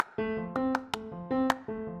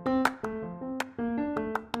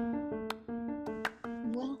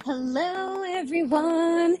Hello,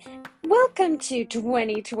 everyone. Welcome to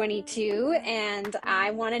 2022. And I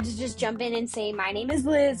wanted to just jump in and say, my name is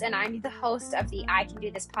Liz, and I'm the host of the I Can Do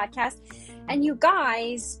This podcast. And you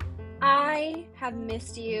guys, I have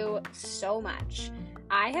missed you so much.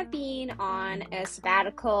 I have been on a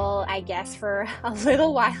sabbatical, I guess, for a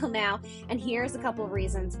little while now. And here's a couple of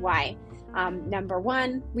reasons why. Number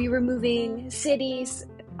one, we were moving cities.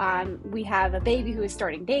 We have a baby who is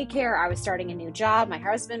starting daycare. I was starting a new job. My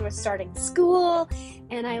husband was starting school,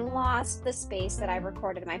 and I lost the space that I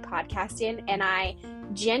recorded my podcast in, and I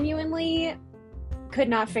genuinely could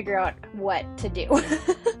not figure out what to do.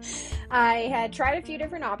 I had tried a few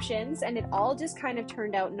different options, and it all just kind of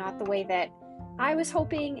turned out not the way that I was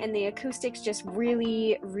hoping, and the acoustics just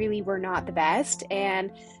really were not the best. And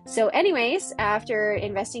so anyways, after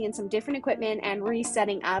investing in some different equipment and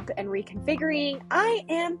resetting up and reconfiguring, I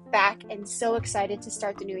am back and so excited to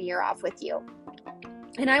start the new year off with you.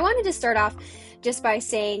 And I wanted to start off just by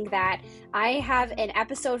saying that I have an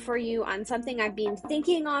episode for you on something I've been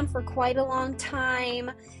thinking on for quite a long time,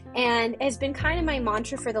 and has been kind of my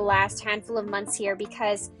mantra for the last handful of months here,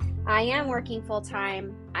 because I am working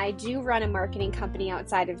full-time. I do run a marketing company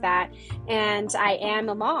outside of that, and I am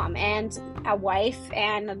a mom and a wife,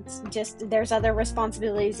 and just there's other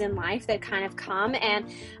responsibilities in life that kind of come, and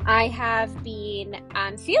I have been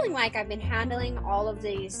feeling like I've been handling all of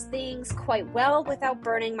these things quite well without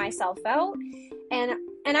burning myself out.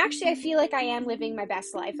 And actually, I feel like I am living my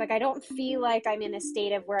best life. Like, I don't feel like I'm in a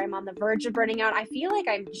state of where I'm on the verge of burning out. I feel like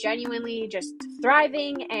I'm genuinely just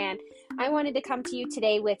thriving, and I wanted to come to you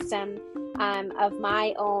today with some of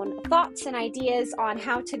my own thoughts and ideas on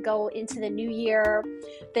how to go into the new year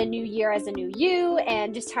as a new you,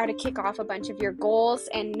 and just how to kick off a bunch of your goals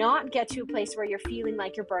and not get to a place where you're feeling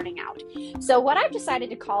like you're burning out. So what I've decided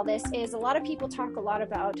to call this is, a lot of people talk a lot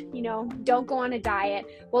about, don't go on a diet.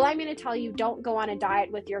 Well, I'm going to tell you, don't go on a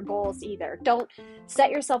diet with your goals either. Don't set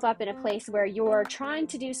yourself up in a place where you're trying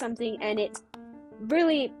to do something and it's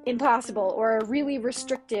really impossible or really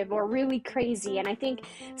restrictive or really crazy. And I think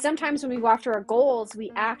sometimes when we go after our goals,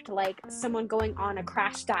 we act like someone going on a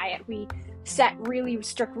crash diet. We set really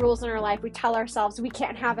strict rules in our life. We tell ourselves we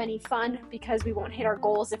can't have any fun because we won't hit our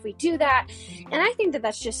goals if we do that. And I think that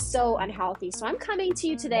that's just so unhealthy. So I'm coming to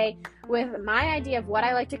you today with my idea of what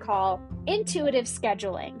I like to call intuitive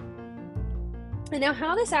scheduling. And now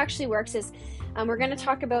how this actually works is, we're going to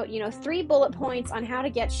talk about, 3 bullet points on how to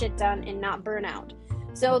get shit done and not burn out.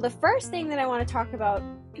 So the first thing that I want to talk about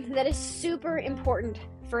that is super important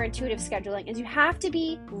for intuitive scheduling is you have to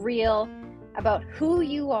be real about who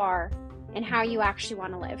you are and how you actually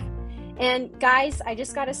want to live. And guys, I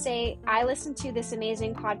just got to say, I listened to this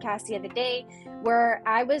amazing podcast the other day where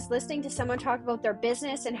I was listening to someone talk about their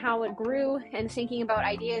business and how it grew, and thinking about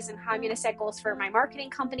ideas and how I'm going to set goals for my marketing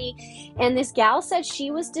company. And this gal said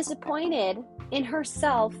she was disappointed in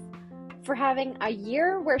herself for having a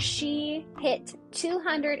year where she hit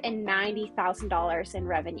 $290,000 in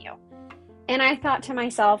revenue. And I thought to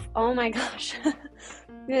myself, oh my gosh,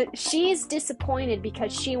 she's disappointed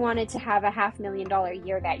because she wanted to have a $500,000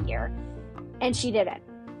 year that year, and she didn't.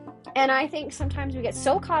 And I think sometimes we get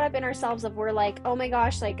so caught up in ourselves of, we're like, oh my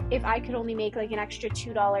gosh, like if I could only make like an extra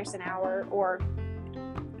 $2 an hour, or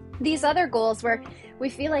these other goals where we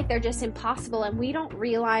feel like they're just impossible, and we don't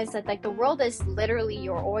realize that like the world is literally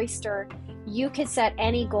your oyster. You could set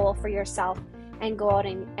any goal for yourself and go out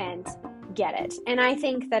and get it. And I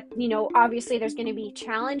think that, obviously there's going to be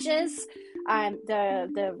challenges.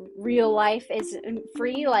 The real life isn't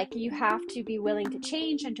free. Like, you have to be willing to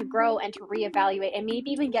change and to grow and to reevaluate, and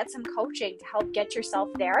maybe even get some coaching to help get yourself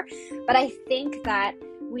there. But I think that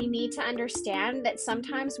we need to understand that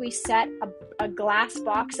sometimes we set a glass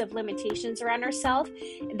box of limitations around ourselves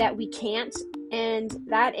that we can't, and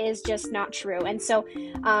that is just not true. And so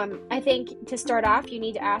I think to start off, you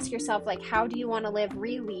need to ask yourself, like, how do you want to live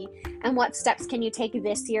really, and what steps can you take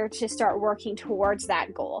this year to start working towards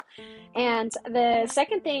that goal? And the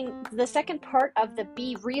second part of the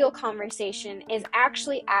be real conversation is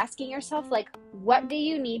actually asking yourself, like, what do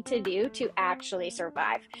you need to do to actually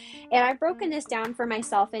survive? And I've broken this down for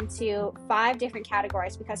myself into 5 different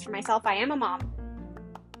categories, because for myself, I am a mom.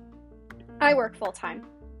 I work full time.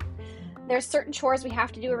 There's certain chores we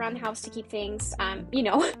have to do around the house to keep things,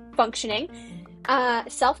 functioning.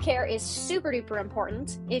 Self-care is super duper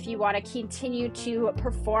important if you want to continue to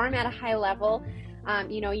perform at a high level.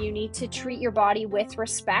 You need to treat your body with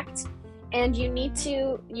respect, and you need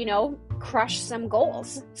to, crush some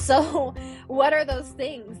goals. So what are those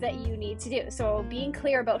things that you need to do? So being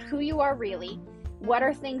clear about who you are really, what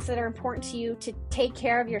are things that are important to you to take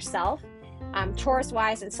care of yourself, chores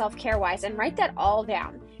wise and self-care wise, and write that all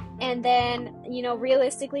down. And then,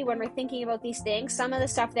 realistically, when we're thinking about these things, some of the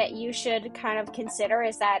stuff that you should kind of consider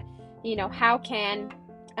is that, how can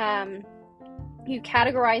you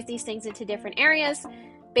categorize these things into different areas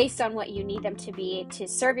based on what you need them to be to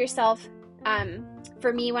serve yourself.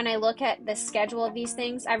 For me, when I look at the schedule of these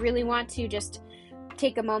things, I really want to just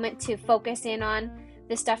take a moment to focus in on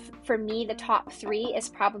the stuff. For me, the top 3 is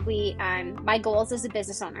probably my goals as a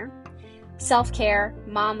business owner, self-care,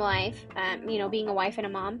 mom life, being a wife and a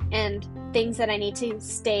mom, and things that I need to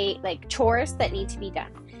stay, like chores that need to be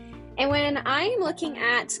done. And when I'm looking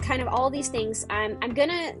at kind of all these things, I'm going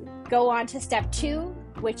to go on to step 2,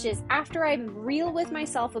 which is after I'm real with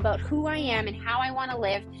myself about who I am and how I want to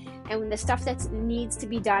live and the stuff that needs to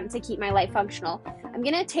be done to keep my life functional, I'm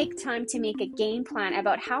going to take time to make a game plan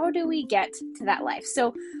about how do we get to that life.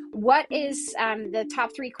 So what is the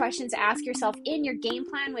top 3 questions to ask yourself in your game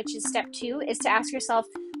plan, which is step 2, is to ask yourself,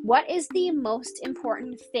 what is the most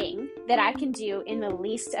important thing that I can do in the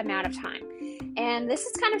least amount of time? And this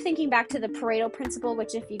is kind of thinking back to the Pareto principle,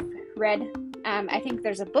 which if you've read, I think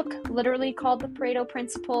there's a book literally called the Pareto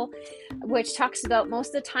Principle, which talks about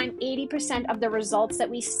most of the time, 80% of the results that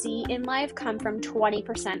we see in life come from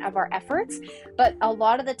 20% of our efforts. But a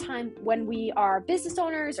lot of the time when we are business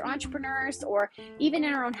owners or entrepreneurs, or even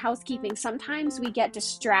in our own housekeeping, sometimes we get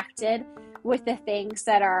distracted with the things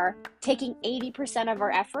that are taking 80% of our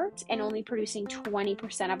effort and only producing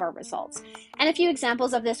 20% of our results. And a few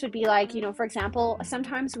examples of this would be like, for example,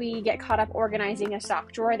 sometimes we get caught up organizing a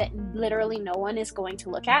sock drawer that literally no one is going to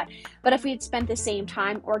look at. But if we had spent the same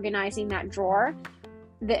time organizing that drawer,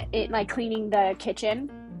 like cleaning the kitchen,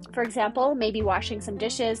 for example, maybe washing some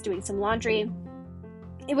dishes, doing some laundry,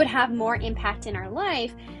 it would have more impact in our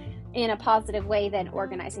life in a positive way than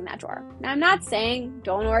organizing that drawer. Now, I'm not saying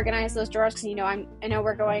don't organize those drawers, because I know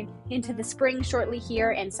we're going into the spring shortly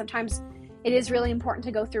here, and sometimes it is really important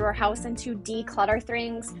to go through our house and to declutter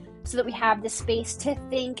things so that we have the space to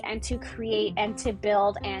think and to create and to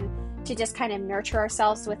build and to just kind of nurture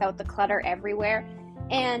ourselves without the clutter everywhere.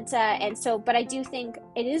 And so, but I do think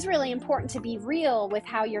it is really important to be real with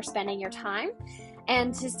how you're spending your time.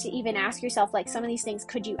 And just to even ask yourself, like, some of these things,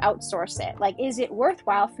 could you outsource it? Like, is it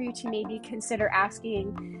worthwhile for you to maybe consider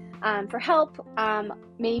asking for help,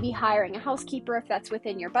 maybe hiring a housekeeper if that's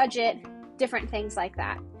within your budget, different things like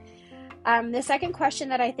that. The second question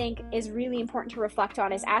that I think is really important to reflect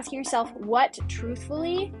on is asking yourself what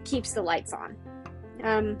truthfully keeps the lights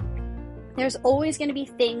on. There's always going to be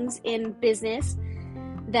things in business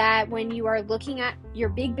that when you are looking at your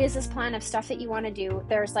big business plan of stuff that you want to do,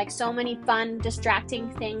 there's like so many fun, distracting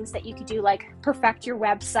things that you could do, like perfect your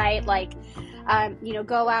website, like,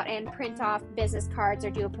 go out and print off business cards or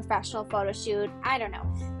do a professional photo shoot. I don't know.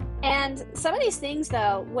 And some of these things,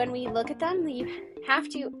 though, when we look at them, you have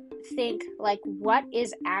to think, like, what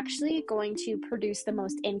is actually going to produce the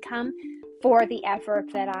most income for the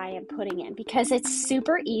effort that I am putting in? Because it's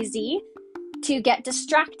super easy to get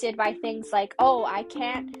distracted by things like, oh, I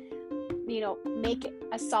can't, make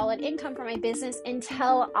a solid income for my business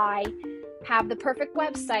until I have the perfect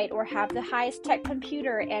website or have the highest tech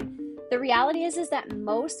computer. And the reality is that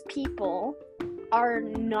most people are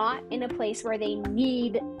not in a place where they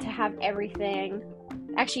need to have everything.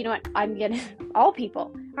 Actually, all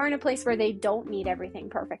people are in a place where they don't need everything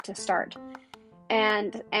perfect to start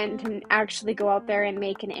and can actually go out there and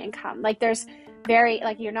make an income. Like, there's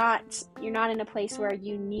you're not in a place where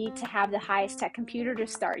you need to have the highest tech computer to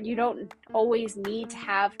start. You don't always need to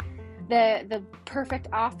have the perfect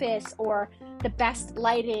office or the best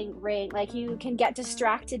lighting ring. Like, you can get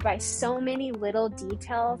distracted by so many little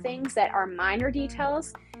detail things that are minor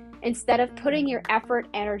details, instead of putting your effort,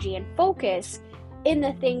 energy, and focus in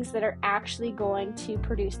the things that are actually going to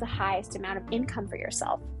produce the highest amount of income for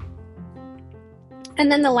yourself.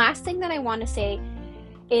 And then the last thing that I want to say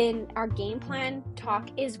in our game plan talk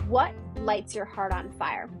is what lights your heart on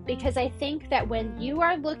fire. Because I think that when you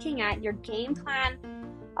are looking at your game plan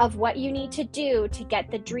of what you need to do to get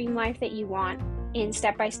the dream life that you want in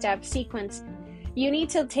step-by-step sequence, you need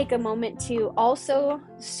to take a moment to also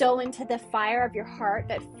sow into the fire of your heart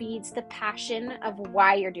that feeds the passion of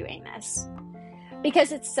why you're doing this.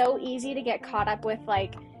 Because it's so easy to get caught up with,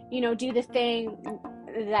 like, do the thing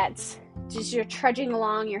that's just, you're trudging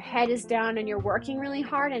along, your head is down and you're working really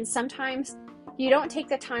hard, and sometimes you don't take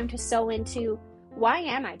the time to sow into, why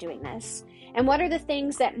am I doing this? And what are the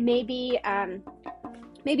things that maybe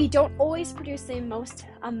don't always produce the most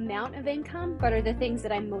amount of income, but are the things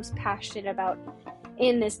that I'm most passionate about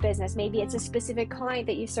in this business? Maybe it's a specific client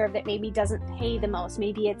that you serve that maybe doesn't pay the most.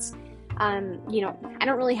 Maybe it's I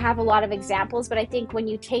don't really have a lot of examples, but I think when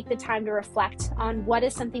you take the time to reflect on what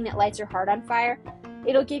is something that lights your heart on fire,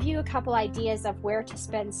 it'll give you a couple ideas of where to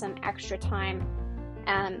spend some extra time,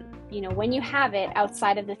 when you have it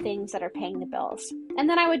outside of the things that are paying the bills. And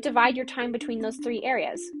then I would divide your time between those 3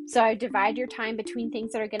 areas. So I would divide your time between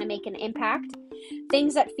things that are going to make an impact,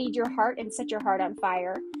 things that feed your heart and set your heart on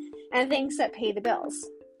fire, and things that pay the bills.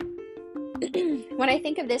 When I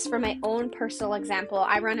think of this from my own personal example,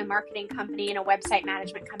 I run a marketing company and a website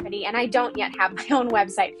management company, and I don't yet have my own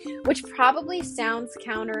website, which probably sounds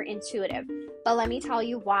counterintuitive, but let me tell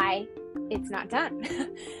you why it's not done.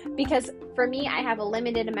 Because for me, I have a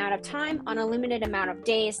limited amount of time on a limited amount of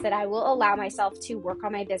days that I will allow myself to work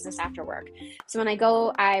on my business after work. So when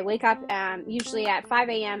I wake up usually at 5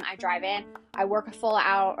 a.m., I drive in, I work a full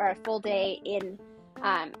hour or a full day in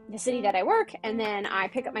the city that I work, and then I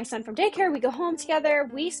pick up my son from daycare. We go home together.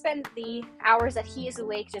 We spend the hours that he is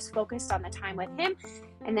awake just focused on the time with him.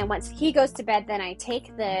 And then once he goes to bed, then I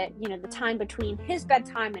take the time between his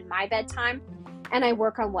bedtime and my bedtime, and I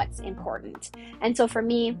work on what's important. And so for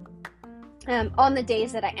me, on the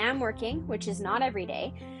days that I am working, which is not every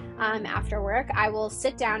day, after work, I will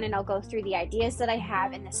sit down and I'll go through the ideas that I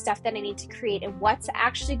have and the stuff that I need to create and what's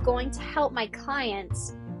actually going to help my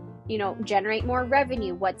clients generate more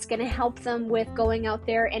revenue, what's going to help them with going out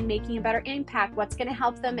there and making a better impact, what's going to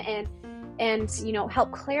help them and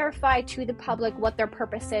help clarify to the public what their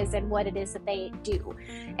purpose is and what it is that they do.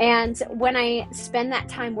 And when I spend that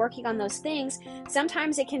time working on those things,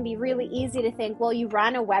 sometimes it can be really easy to think, well, you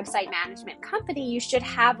run a website management company, you should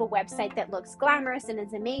have a website that looks glamorous and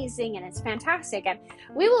is amazing and it's fantastic. And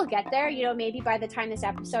we will get there, maybe by the time this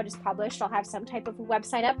episode is published, I'll have some type of a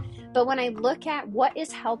website up. But when I look at what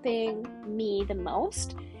is helping me the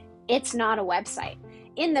most, it's not a website.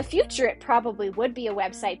 In the future, it probably would be a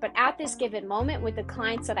website, but at this given moment, with the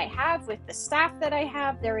clients that I have, with the staff that I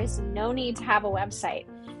have, there is no need to have a website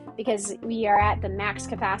because we are at the max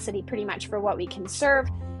capacity pretty much for what we can serve.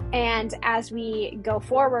 And as we go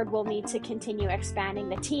forward, we'll need to continue expanding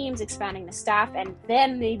the teams, expanding the staff, and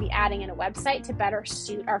then maybe adding in a website to better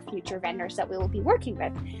suit our future vendors that we will be working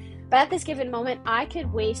with. But at this given moment, I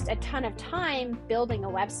could waste a ton of time building a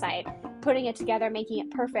website, putting it together, making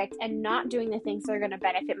it perfect, and not doing the things that are going to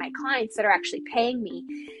benefit my clients that are actually paying me.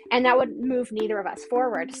 And that would move neither of us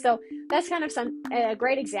forward. So that's kind of a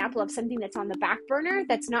great example of something that's on the back burner.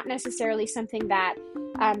 That's not necessarily something that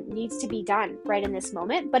needs to be done right in this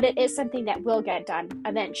moment, but it is something that will get done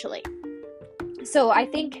eventually. So I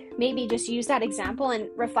think maybe just use that example and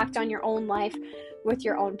reflect on your own life with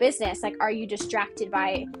your own business. Like, are you distracted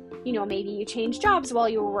by, maybe you changed jobs while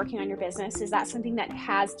you were working on your business? Is that something that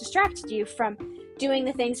has distracted you from doing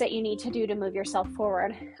the things that you need to do to move yourself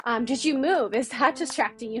forward? Did you move? Is that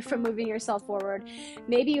distracting you from moving yourself forward?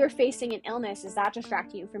 Maybe you're facing an illness. Is that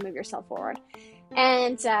distracting you from moving yourself forward?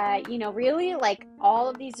 And, really, like, all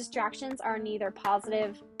of these distractions are neither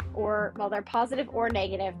positive they're positive or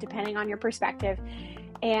negative, depending on your perspective.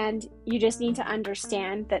 And you just need to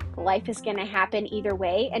understand that life is going to happen either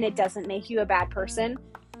way, and it doesn't make you a bad person.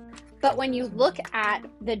 But when you look at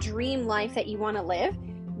the dream life that you want to live,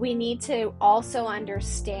 we need to also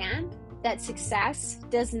understand that success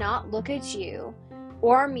does not look at you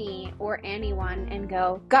or me or anyone and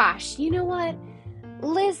go, gosh, you know what?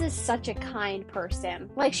 Liz is such a kind person.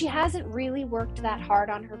 Like, she hasn't really worked that hard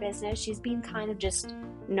on her business. She's been kind of just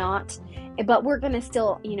not, but we're going to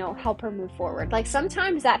still, help her move forward. Like,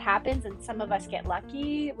 sometimes that happens and some of us get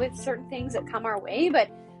lucky with certain things that come our way. But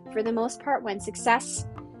for the most part, when success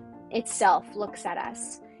itself looks at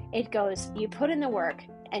us, it goes, you put in the work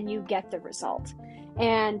and you get the result.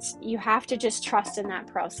 And you have to just trust in that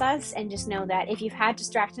process and just know that if you've had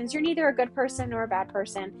distractions, you're neither a good person nor a bad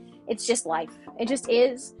person. It's just life. It just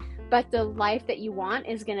is. But the life that you want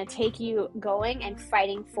is going to take you going and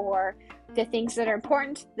fighting for the things that are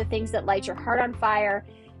important, the things that light your heart on fire,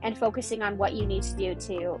 and focusing on what you need to do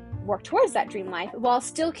to work towards that dream life while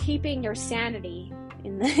still keeping your sanity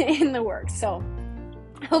in the work. So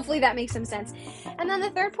hopefully that makes some sense. And then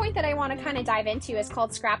the third point that I want to kind of dive into is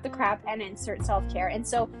called scrap the crap and insert self-care. And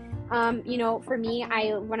so, for me,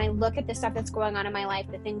 when I look at the stuff that's going on in my life,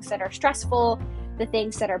 the things that are stressful, the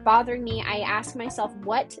things that are bothering me, I ask myself,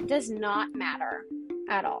 what does not matter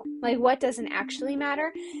at all? Like, what doesn't actually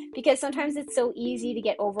matter? Because sometimes it's so easy to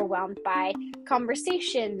get overwhelmed by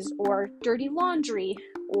conversations or dirty laundry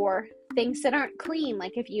or things that aren't clean.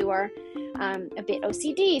 Like, if you are a bit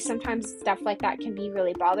OCD, sometimes stuff like that can be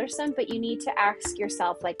really bothersome, but you need to ask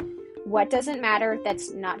yourself, like, what doesn't matter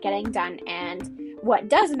that's not getting done, and what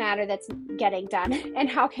does matter that's getting done, and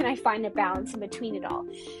how can I find a balance in between it all?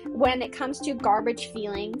 When it comes to garbage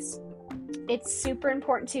feelings, it's super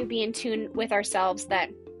important to be in tune with ourselves, that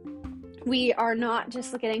we are not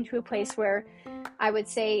just getting to a place where I would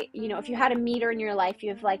say, if you had a meter in your life, you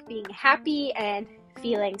have like being happy and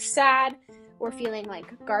feeling sad, or feeling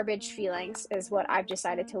like garbage feelings is what I've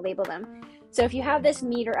decided to label them. So if you have this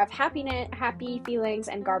meter of happiness, happy feelings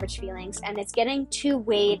and garbage feelings, and it's getting too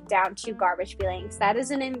weighed down to garbage feelings, that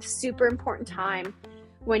is a super important time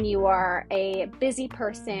when you are a busy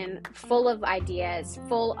person, full of ideas,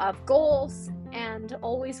 full of goals, and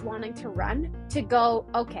always wanting to run, to go,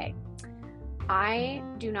 okay, I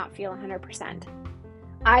do not feel 100%.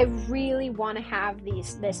 I really want to have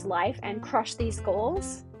this life and crush these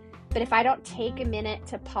goals. But if I don't take a minute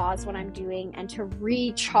to pause what I'm doing and to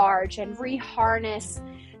recharge and reharness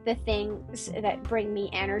the things that bring me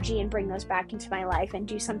energy and bring those back into my life, and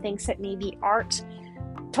do some things that maybe aren't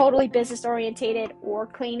totally business orientated or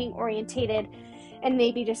cleaning orientated, and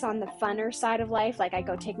maybe just on the funner side of life, like I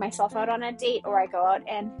go take myself out on a date, or I go out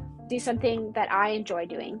and do something that I enjoy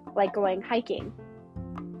doing, like going hiking.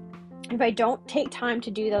 If I don't take time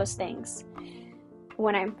to do those things,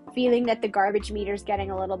 when I'm feeling that the garbage meter is getting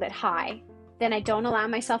a little bit high, then I don't allow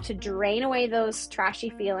myself to drain away those trashy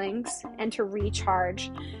feelings and to recharge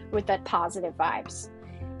with that positive vibes.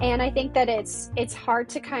 And I think that it's hard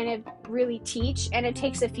to kind of really teach, and it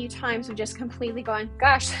takes a few times of just completely going,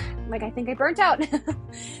 gosh, like I think I burnt out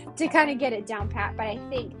to kind of get it down pat. But I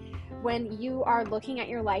think when you are looking at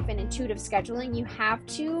your life and intuitive scheduling, you have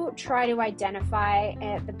to try to identify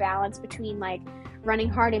the balance between like running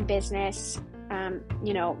hard in business,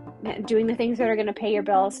 doing the things that are going to pay your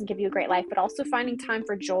bills and give you a great life, but also finding time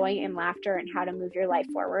for joy and laughter and how to move your life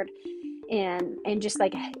forward. And just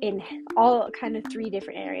like in all kind of three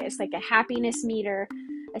different areas, like a happiness meter,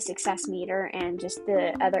 a success meter, and just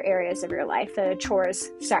the other areas of your life, the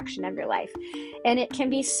chores section of your life. And it can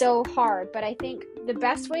be so hard, but I think the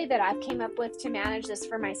best way that I've came up with to manage this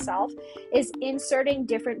for myself is inserting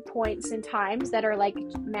different points and times that are like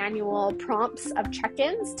manual prompts of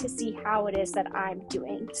check-ins to see how it is that I'm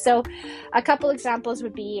doing. So a couple examples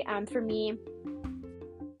would be, for me,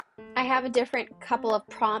 I have a different couple of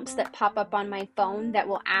prompts that pop up on my phone that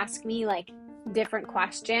will ask me like different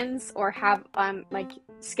questions, or have like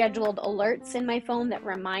scheduled alerts in my phone that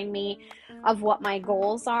remind me of what my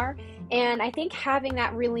goals are. And I think having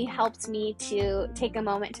that really helps me to take a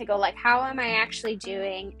moment to go like, how am I actually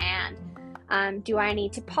doing? And do I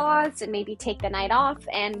need to pause and maybe take the night off,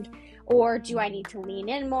 or do I need to lean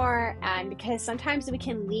in more? Because sometimes we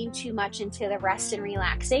can lean too much into the rest and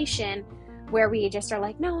relaxation, where we just are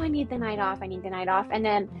like, no, I need the night off. And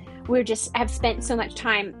then we just have spent so much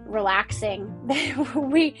time relaxing that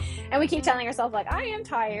we keep telling ourselves like, I am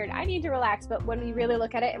tired, I need to relax. But when we really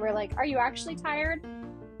look at it, we're like, are you actually tired?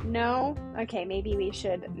 No? Okay, maybe we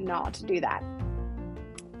should not do that.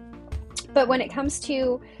 But when it comes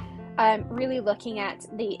to really looking at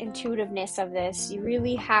the intuitiveness of this, you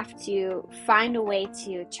really have to find a way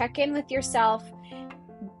to check in with yourself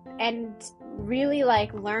and really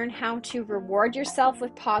like learn how to reward yourself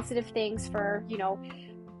with positive things for,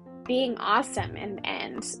 being awesome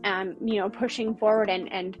and pushing forward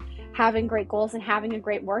and having great goals and having a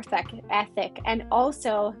great work ethic. And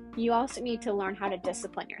also, you also need to learn how to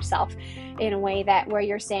discipline yourself in a way where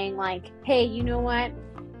you're saying like, hey, you know what?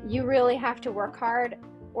 You really have to work hard.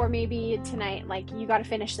 Or maybe tonight, like you got to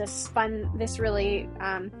finish this really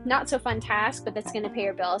not so fun task, but that's going to pay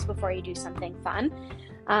your bills before you do something fun.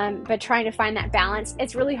 But trying to find that balance,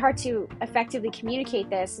 it's really hard to effectively communicate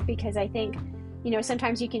this, because I think,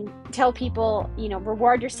 sometimes you can tell people,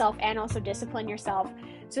 reward yourself and also discipline yourself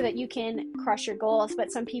so that you can crush your goals.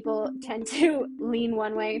 But some people tend to lean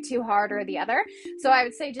one way too hard or the other. So I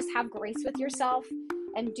would say just have grace with yourself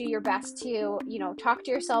and do your best to, talk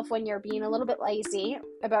to yourself when you're being a little bit lazy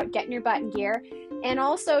about getting your butt in gear. And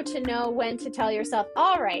also to know when to tell yourself,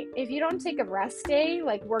 all right, if you don't take a rest day,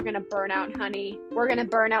 like we're going to burn out, honey. We're going to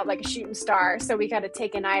burn out like a shooting star. So we got to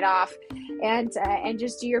take a night off and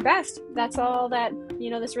just do your best. That's all that,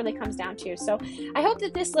 this really comes down to. So I hope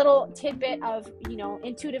that this little tidbit of,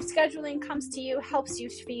 intuitive scheduling comes to you, helps you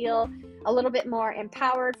feel a little bit more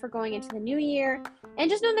empowered for going into the new year. And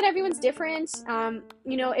just know that everyone's different.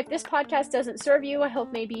 If this podcast doesn't serve you, I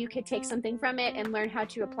hope maybe you could take something from it and learn how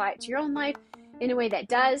to apply it to your own life in a way that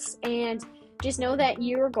does. And just know that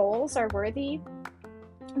your goals are worthy.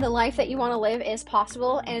 The life that you want to live is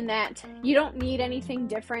possible, and that you don't need anything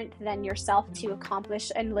different than yourself to accomplish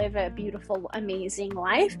and live a beautiful, amazing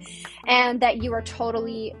life. And that you are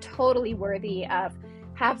totally, totally worthy of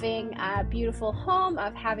having a beautiful home,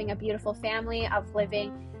 of having a beautiful family, of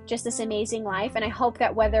living just this amazing life. And I hope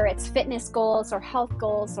that whether it's fitness goals or health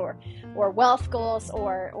goals or wealth goals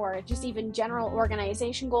or just even general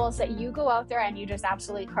organization goals, that you go out there and you just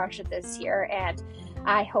absolutely crush it this year. And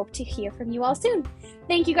I hope to hear from you all soon.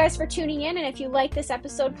 Thank you guys for tuning in. And if you like this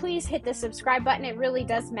episode, please hit the subscribe button. It really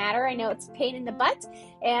does matter. I know it's a pain in the butt.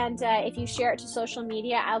 And if you share it to social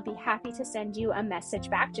media, I'll be happy to send you a message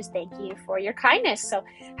back. Just thank you for your kindness. So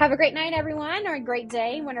have a great night, everyone, or a great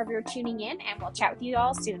day whenever you're tuning in. And we'll chat with you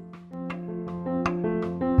all soon.